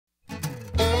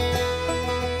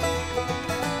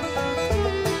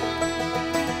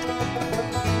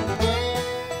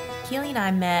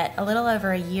I met a little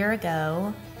over a year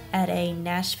ago at a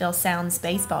Nashville Sounds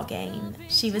baseball game.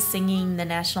 She was singing the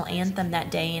national anthem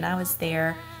that day, and I was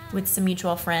there with some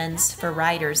mutual friends for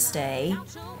Writer's Day,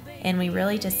 and we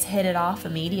really just hit it off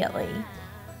immediately.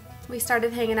 We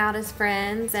started hanging out as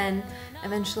friends and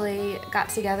eventually got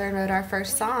together and wrote our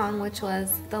first song, which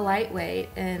was The Lightweight,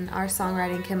 and our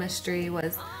songwriting chemistry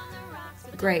was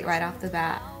great right off the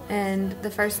bat. And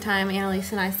the first time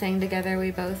Annalise and I sang together,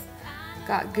 we both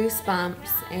got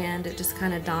goosebumps, and it just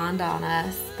kind of dawned on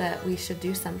us that we should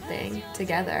do something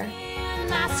together.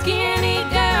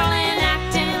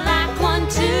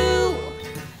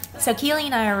 So Keely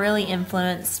and I are really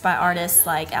influenced by artists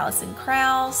like Alison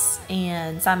Krauss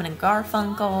and Simon and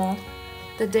Garfunkel,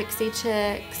 the Dixie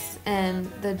Chicks and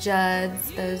the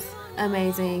Judds, those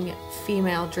amazing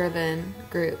female-driven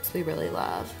groups we really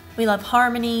love. We love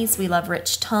harmonies, we love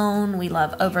rich tone, we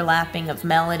love overlapping of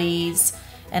melodies,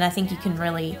 and I think you can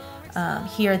really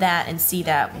hear that and see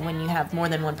that when you have more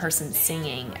than one person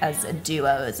singing as a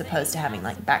duo as opposed to having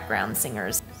like background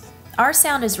singers. Our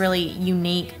sound is really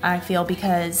unique, I feel,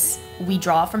 because we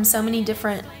draw from so many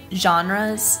different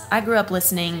genres. I grew up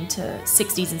listening to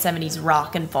 60s and 70s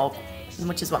rock and folk,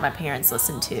 which is what my parents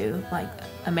listened to, like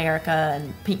America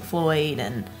and Pink Floyd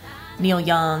and Neil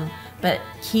Young. But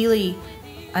Keely,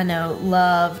 I know,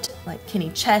 loved like Kenny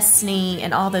Chesney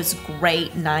and all those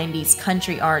great 90s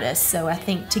country artists. So I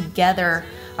think together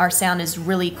our sound is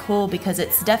really cool because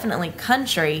it's definitely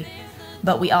country,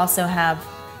 but we also have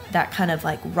that kind of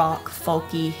like rock,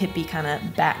 folky, hippie kind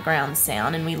of background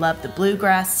sound. And we love the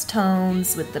bluegrass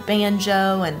tones with the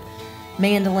banjo and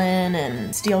mandolin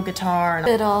and steel guitar. And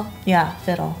fiddle. Yeah,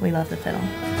 fiddle. We love the fiddle.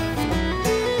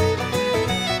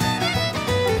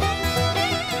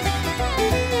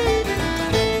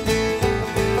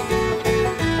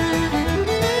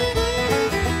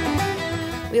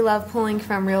 We love pulling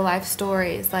from real life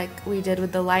stories like we did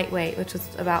with The Lightweight, which was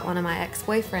about one of my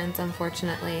ex-boyfriends,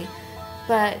 unfortunately.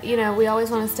 But, you know, we always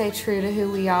want to stay true to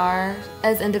who we are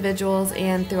as individuals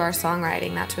and through our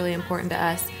songwriting. That's really important to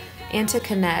us. And to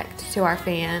connect to our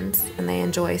fans, and they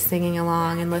enjoy singing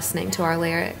along and listening to our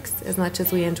lyrics as much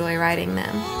as we enjoy writing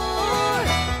them.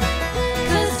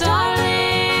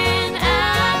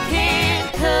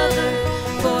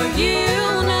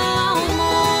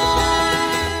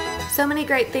 So many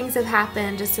great things have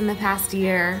happened just in the past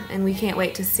year, and we can't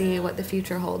wait to see what the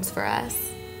future holds for us.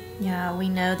 Yeah, we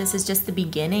know this is just the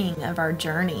beginning of our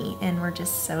journey, and we're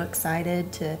just so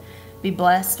excited to be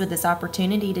blessed with this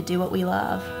opportunity to do what we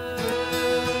love.